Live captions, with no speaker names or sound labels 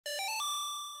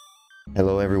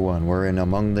Hello everyone, we're in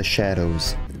Among the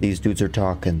Shadows. These dudes are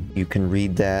talking. You can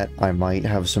read that. I might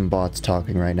have some bots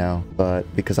talking right now,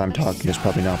 but because I'm talking, there's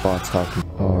probably not bots talking.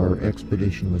 Our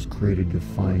expedition was created to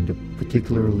find a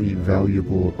particularly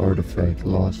valuable artifact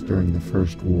lost during the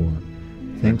First War.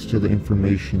 Thanks to the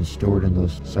information stored in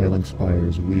those silent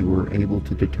spires, we were able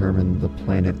to determine the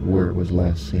planet where it was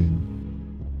last seen.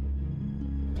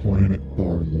 Planet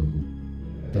Barlow.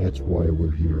 That's why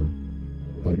we're here.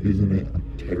 But isn't it a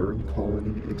Terran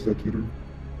colony, Executor?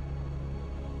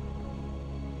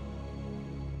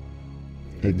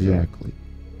 Exactly.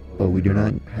 But we do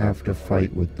not have to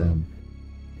fight with them.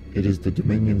 It is the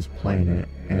Dominion's planet,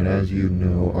 and as you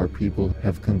know, our people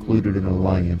have concluded an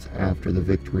alliance after the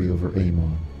victory over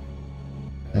Amon.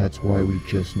 That's why we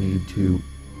just need to...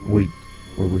 Wait,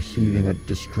 we're receiving a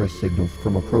distress signal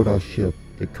from a Protoss ship.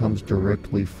 It comes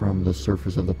directly from the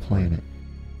surface of the planet.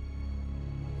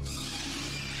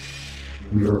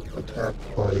 We are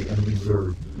attacked by enemy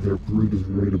Zerg. Their brood is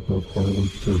right above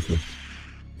Barlow's surface.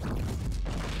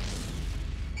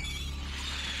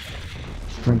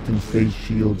 Strengthen phase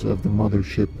shields of the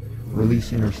mothership.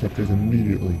 Release interceptors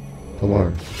immediately.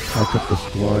 Tolaris, pack up the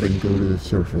squad and go to the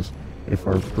surface. If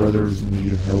our brothers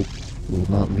need help, we'll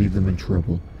not leave them in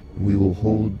trouble. We will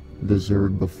hold the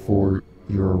Zerg before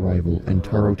your arrival.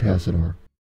 Entaro Tassadar.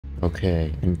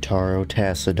 Okay, Entaro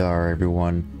Tassadar,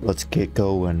 everyone. Let's get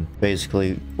going.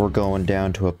 Basically, we're going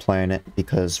down to a planet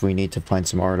because we need to find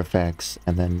some artifacts.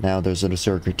 And then now there's a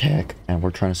Zerg attack, and we're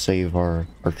trying to save our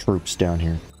troops down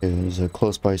here. There's a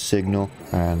close by signal,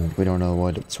 and we don't know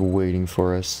what it's waiting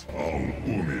for us.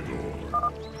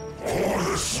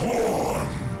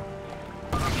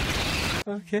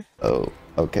 Okay. Oh,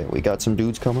 okay, we got some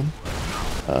dudes coming.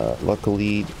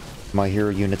 Luckily, my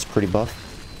hero unit's pretty buff.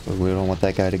 But we don't want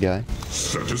that guy to die.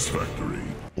 Satisfactory.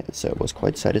 Yes, that was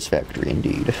quite satisfactory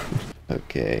indeed.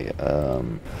 Okay,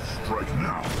 Strike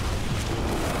now.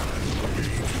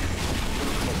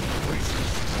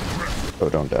 Oh,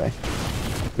 don't die.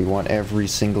 We want every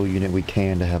single unit we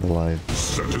can to have alive.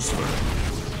 Satisfactory.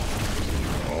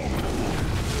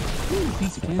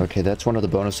 Okay, that's one of the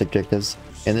bonus objectives.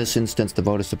 In this instance, the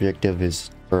bonus objective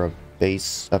is for a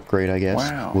base upgrade, I guess.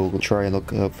 Wow. We'll try and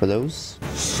look up for those.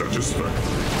 Satisfactory.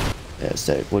 Yes,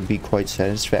 that would be quite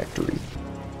satisfactory.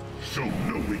 Show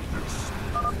no weakness.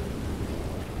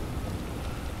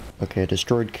 Okay, a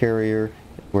destroyed carrier,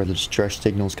 where the distress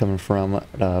signal's coming from,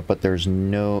 but there's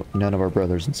none of our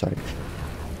brothers inside.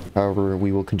 However,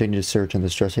 we will continue to search, and the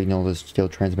distress signal is still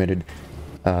transmitted.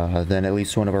 Then at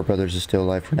least one of our brothers is still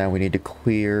alive for now. We need to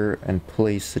clear and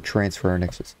place the transfer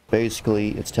nexus.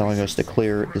 Basically, it's telling us to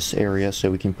clear this area so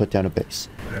we can put down a base.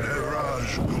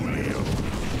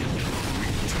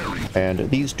 And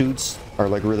these dudes are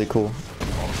like really cool.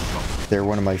 They're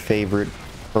one of my favorite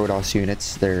Protoss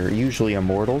units. They're usually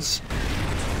immortals,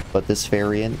 but this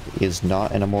variant is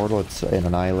not an immortal, it's an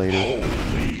annihilator.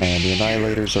 And the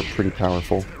annihilators are pretty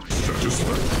powerful. If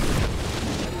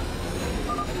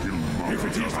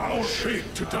it is our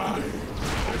fate to die,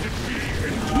 let it be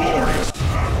inglorious.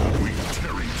 We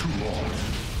tarry too long.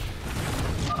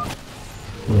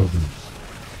 Brothers.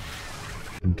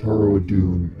 Entaro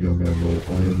Doin, young Admiral,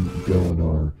 I am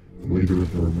Delanar, leader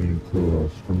of the remaining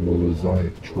Protoss from the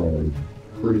Lazaic tribe.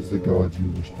 Praise the gods you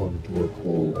responded to our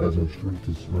call as our strength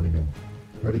is running out.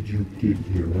 How did you get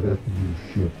here? What happened to your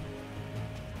ship?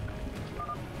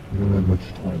 We don't have much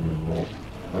time, Admiral.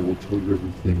 I will tell you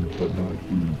everything, but not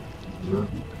you. Zerg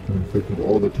have infected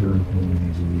all the Terran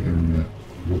colonies in the area.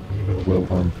 Even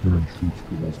well-armed Terran troops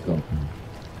could not stop them.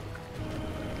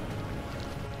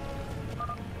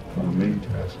 Our main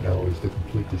task now is the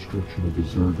complete destruction of the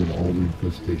Zerg and all the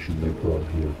infestation they brought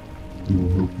here. We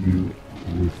will help you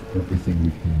with everything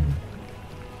we can.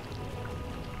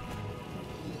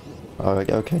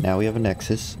 Okay, now we have a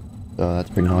nexus. So that's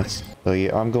pretty nice. So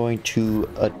yeah, I'm going to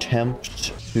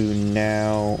attempt to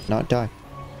now not die.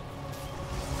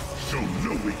 Show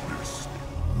no weakness.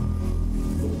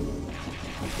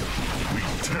 We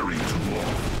tarry too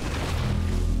long.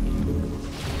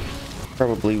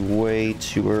 Probably way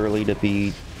too early to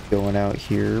be going out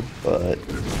here, but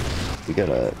we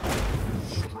gotta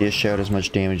dish out as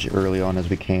much damage early on as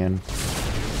we can.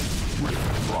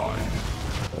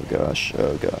 Oh gosh,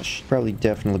 oh gosh. Probably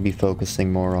definitely be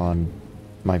focusing more on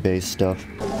my base stuff.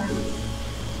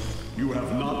 You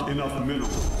have not enough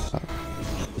minerals.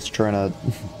 Just trying to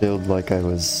build like I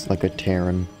was like a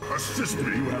Terran. Assist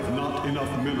me. You have not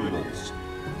enough minerals.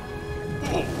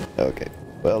 Okay,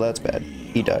 well that's bad.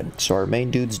 He died. So our main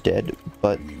dude's dead,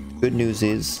 but good news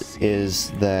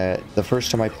is that the first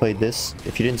time I played this,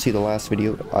 if you didn't see the last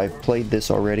video, I've played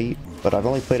this already but I've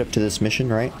only played up to this mission,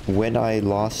 right? When I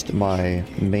lost my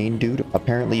main dude,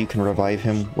 apparently you can revive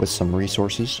him with some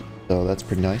resources, so that's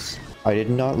pretty nice. I did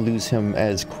not lose him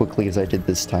as quickly as I did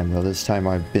this time, though. This time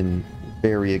I've been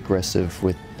very aggressive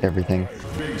with everything.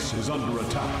 Base is under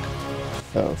attack.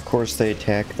 Of course they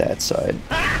attack that side.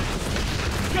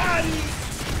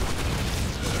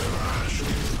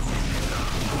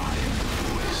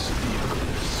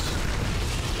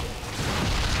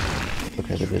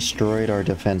 Okay, they destroyed our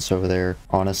defense over there.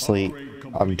 Honestly,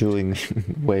 I'm doing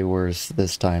way worse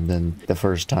this time than the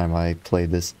first time I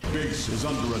played this. Base is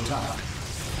under attack.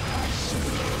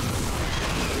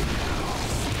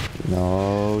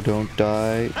 No, don't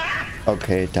die.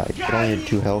 Okay, it died. It only had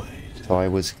 2 health, so I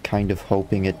was kind of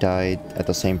hoping it died at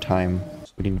the same time.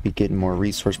 We need to be getting more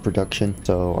resource production,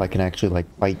 so I can actually, like,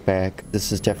 fight back.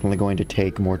 This is definitely going to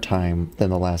take more time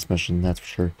than the last mission, that's for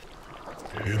sure.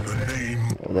 In the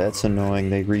name That's annoying,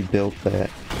 they rebuilt that.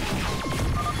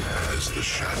 as the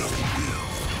shadow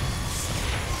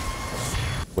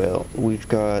will. Well, we've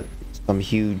got some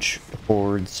huge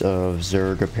hordes of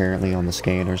Zerg apparently on the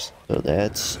scanners, so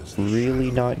that's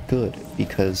really not good,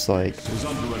 because, like, Is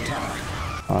under attack.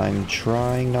 I'm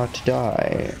trying not to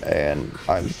die, and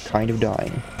I'm kind of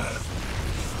dying.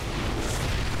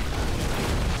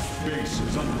 Base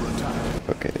is under attack.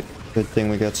 Okay, good thing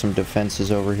we got some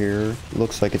defenses over here.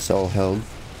 Looks like it's all held,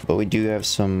 but we do have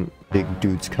some big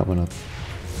dudes coming up.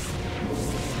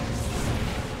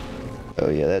 Oh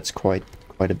yeah, that's quite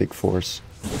a big force.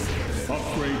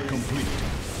 Upgrade complete.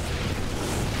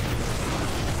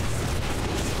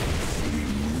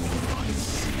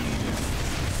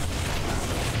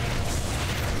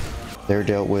 They're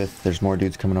dealt with. There's more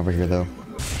dudes coming over here though.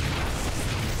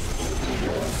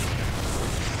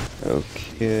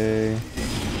 Okay.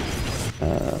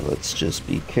 Let's just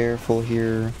be careful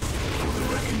here.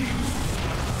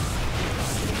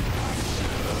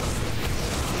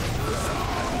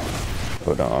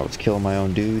 Oh no, I was killing my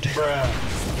own dude.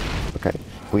 Okay,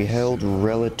 we held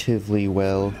relatively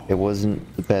well. It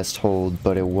wasn't the best hold,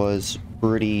 but it was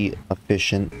pretty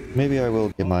efficient. Maybe I will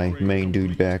get my main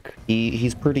dude back.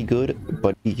 He's pretty good,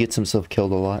 but he gets himself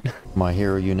killed a lot. My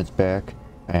hero unit's back,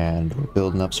 and we're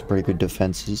building up some pretty good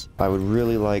defenses. I would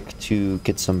really like to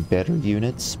get some better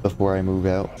units before I move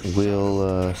out.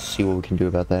 We'll see what we can do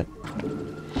about that.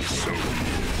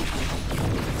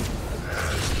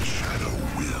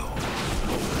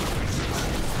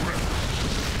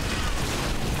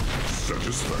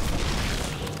 Satisfactory.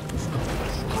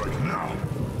 Right now.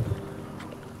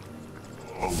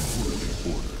 A worthy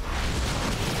order.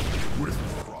 With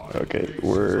pride. Okay,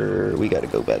 we gotta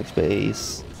go back to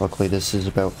base. Luckily this is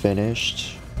about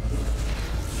finished.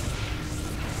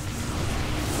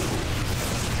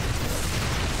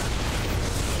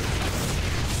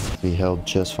 We held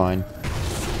just fine.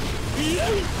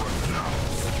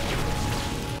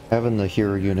 Having the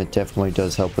hero unit definitely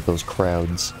does help with those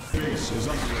crowds. Base is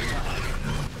under attack.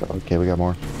 Okay, we got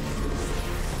more.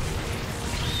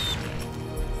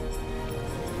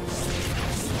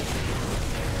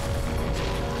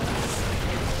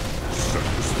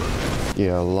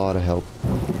 Yeah, a lot of help.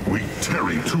 We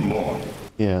tarry too long.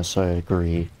 Yes, I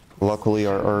agree. Luckily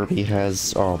our RB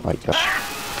has... Oh my god.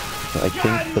 I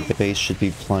think the base should be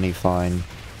plenty fine.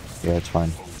 Yeah, it's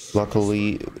fine.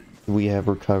 Luckily, we have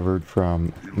recovered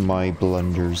from my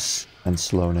blunders and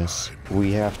slowness.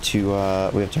 We have to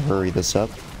hurry this up,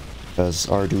 because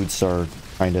our dudes are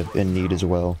kind of in need as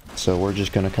well. So we're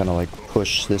just gonna kind of like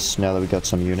push this now that we got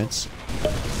some units.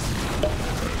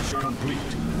 Complete.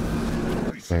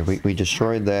 Okay, we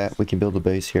destroyed that. We can build a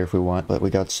base here if we want, but we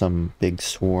got some big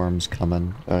swarms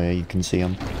coming. You can see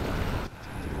them.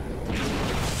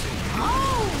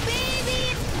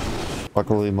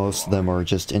 Luckily, most of them are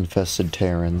just infested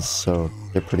Terrans, so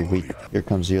they're pretty weak. Here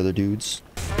comes the other dudes.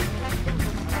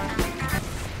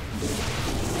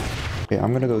 Okay,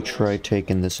 I'm gonna go try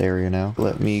taking this area now.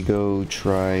 Let me go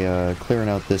try clearing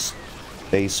out this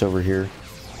base over here.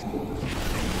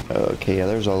 Okay, yeah,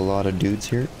 there's a lot of dudes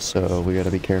here, so we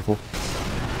gotta be careful.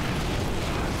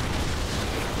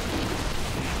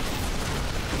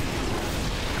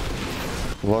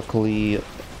 Luckily,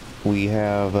 we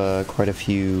have quite a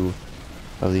few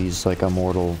of these, like,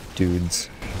 immortal dudes.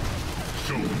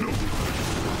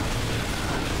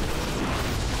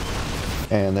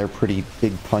 And they're pretty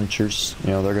big punchers, you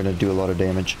know, they're gonna do a lot of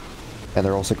damage. And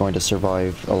they're also going to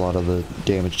survive a lot of the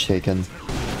damage taken.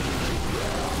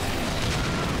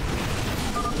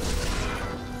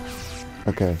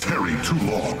 Okay. Tarry too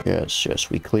long. Yes,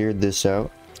 we cleared this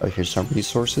out. Oh, here's some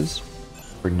resources.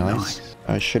 Pretty nice.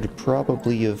 I should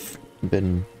probably have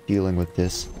been dealing with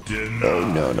this.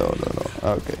 Oh, no.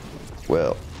 Okay.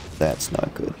 Well, That's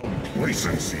not good.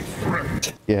 Complacency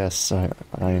threatened. Yes, I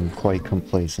am quite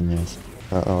complacent, yes.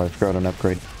 Uh-oh, I forgot an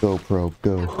upgrade. Go, Pro,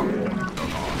 go.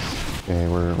 Okay,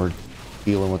 we're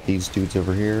dealing with these dudes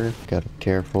over here. Gotta be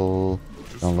careful.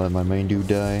 Don't let my main dude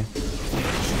die.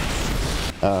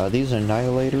 These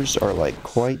annihilators are like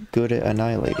quite good at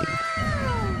annihilating.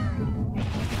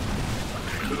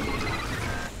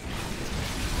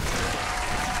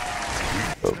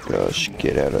 Oh gosh,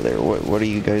 get out of there. What are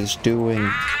you guys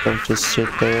doing? Don't just sit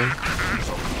there.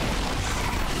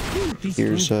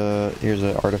 Here's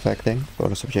an artifact thing,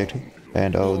 bonus objective.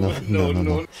 And oh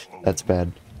no. That's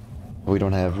bad. We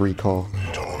don't have recall.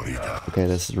 Okay,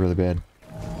 this is really bad.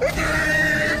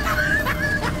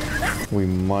 We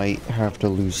might have to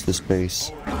lose this base.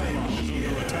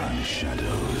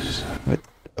 What?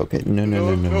 Okay, no.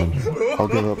 I'll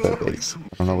give up that base. I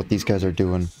don't know what these guys are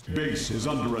doing. Base is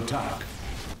under attack.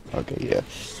 Okay, yeah.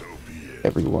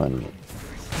 Everyone.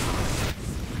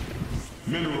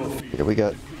 Yeah, we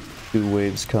got 2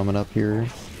 waves coming up here.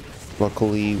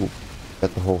 Luckily, we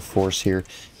got the whole force here.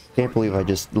 Can't believe I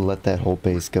just let that whole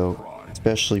base go.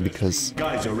 Especially because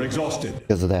Guys are exhausted.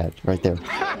 of that, right there.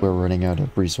 We're running out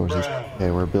of resources.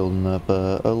 Okay, we're building up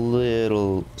a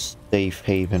little safe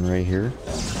haven right here.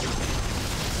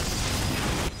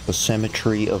 The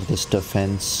symmetry of this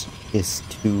defense is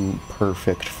too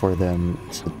perfect for them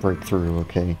to break through,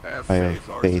 okay? I have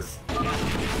faith.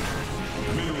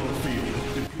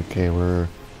 Okay, we're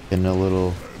getting a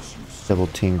little double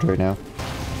teamed right now.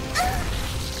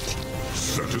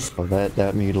 Oh,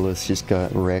 that Mutalisk just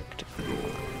got wrecked.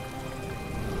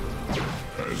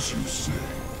 As you say.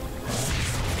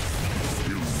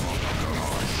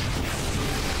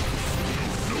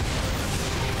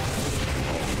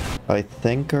 I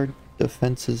think our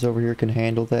defenses over here can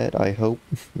handle that, I hope.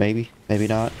 Maybe, maybe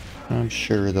not. I'm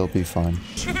sure they'll be fine.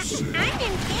 I'm in danger!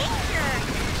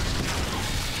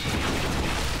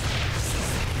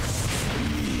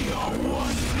 We are one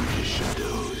with the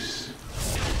shadows.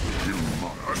 You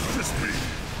must assist me.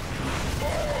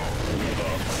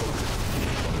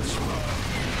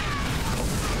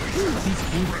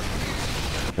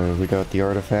 We got the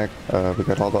artifact. We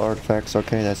got all the artifacts.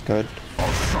 Okay, that's good.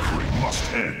 Our suffering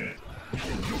must end.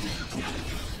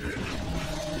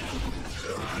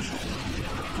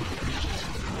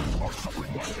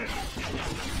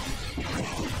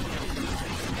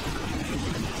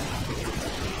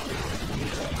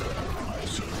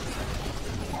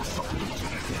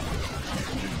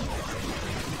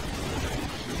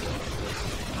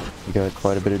 We got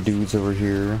quite a bit of dudes over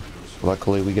here.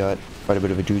 Luckily, we got quite a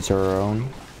bit of dudes of our own.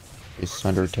 It's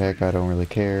under attack. I don't really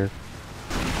care.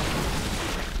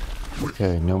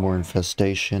 Okay, no more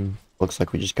infestation. Looks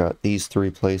like we just got these 3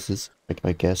 places.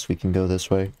 I guess we can go this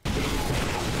way.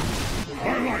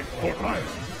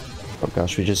 Oh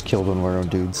gosh, we just killed one of our own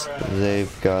dudes.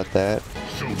 They've got that.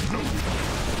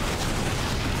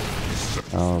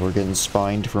 We're getting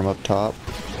spined from up top.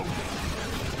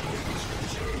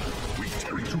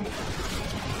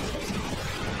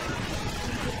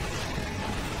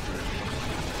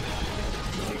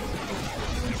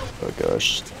 Oh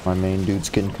gosh, my main dude's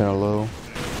getting kind of low.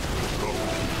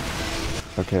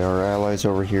 Okay, our allies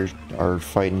over here are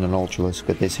fighting an Ultralisk,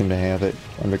 but they seem to have it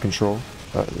under control.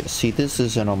 See, this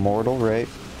is an immortal, right?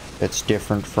 It's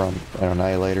different from an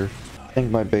annihilator. I think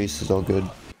my base is all good.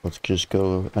 Let's just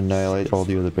go annihilate all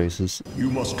the other bases. You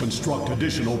must construct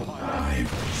additional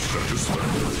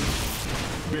Satisfactory.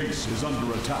 Base is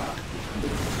under attack.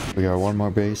 We got one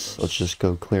more base. Let's just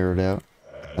go clear it out.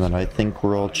 And then I think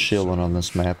we're all chilling on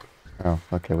this map. Oh,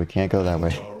 okay, we can't go that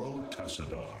way.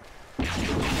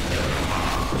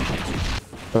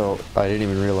 Oh, I didn't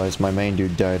even realize my main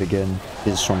dude died again.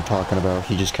 This is what I'm talking about.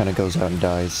 He just kind of goes out and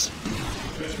dies.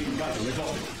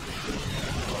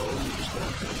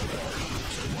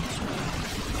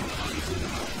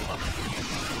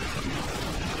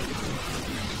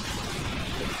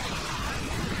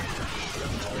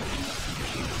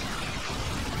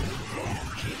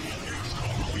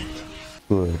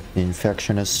 Good. The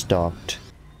infection has stopped.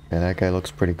 Yeah, that guy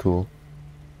looks pretty cool.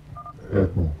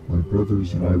 Admiral, my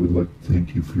brothers and I would like to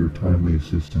thank you for your timely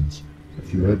assistance.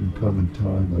 If you hadn't come in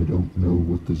time, I don't know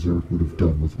what the Zerg would have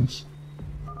done with us.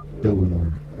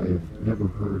 Delinar, I have never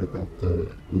heard about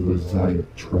the Leziat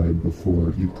tribe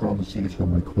before. You promised to answer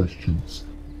my questions.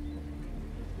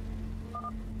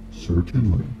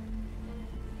 Certainly.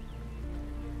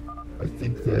 I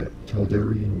think that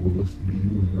Taldarian will listen to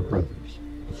you and your brothers.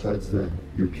 Besides that,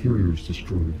 your carrier is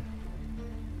destroyed.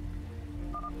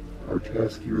 Our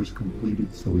task here is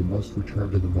completed, so we must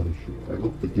return to the mothership. I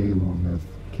hope the Galon have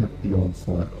kept the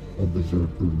onslaught of the Zerg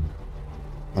brood.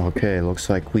 Okay, looks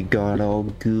like we got all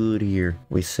good here.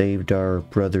 We saved our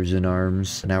brothers in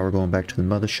arms. Now we're going back to the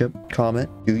mothership. Comment.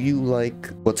 Do you like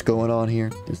what's going on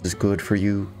here? Is this good for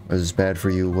you? Is this bad for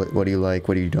you? What do you like?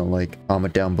 What do you don't like?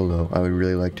 Comment down below. I would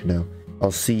really like to know.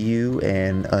 I'll see you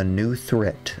in a new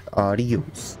threat.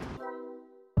 Adios.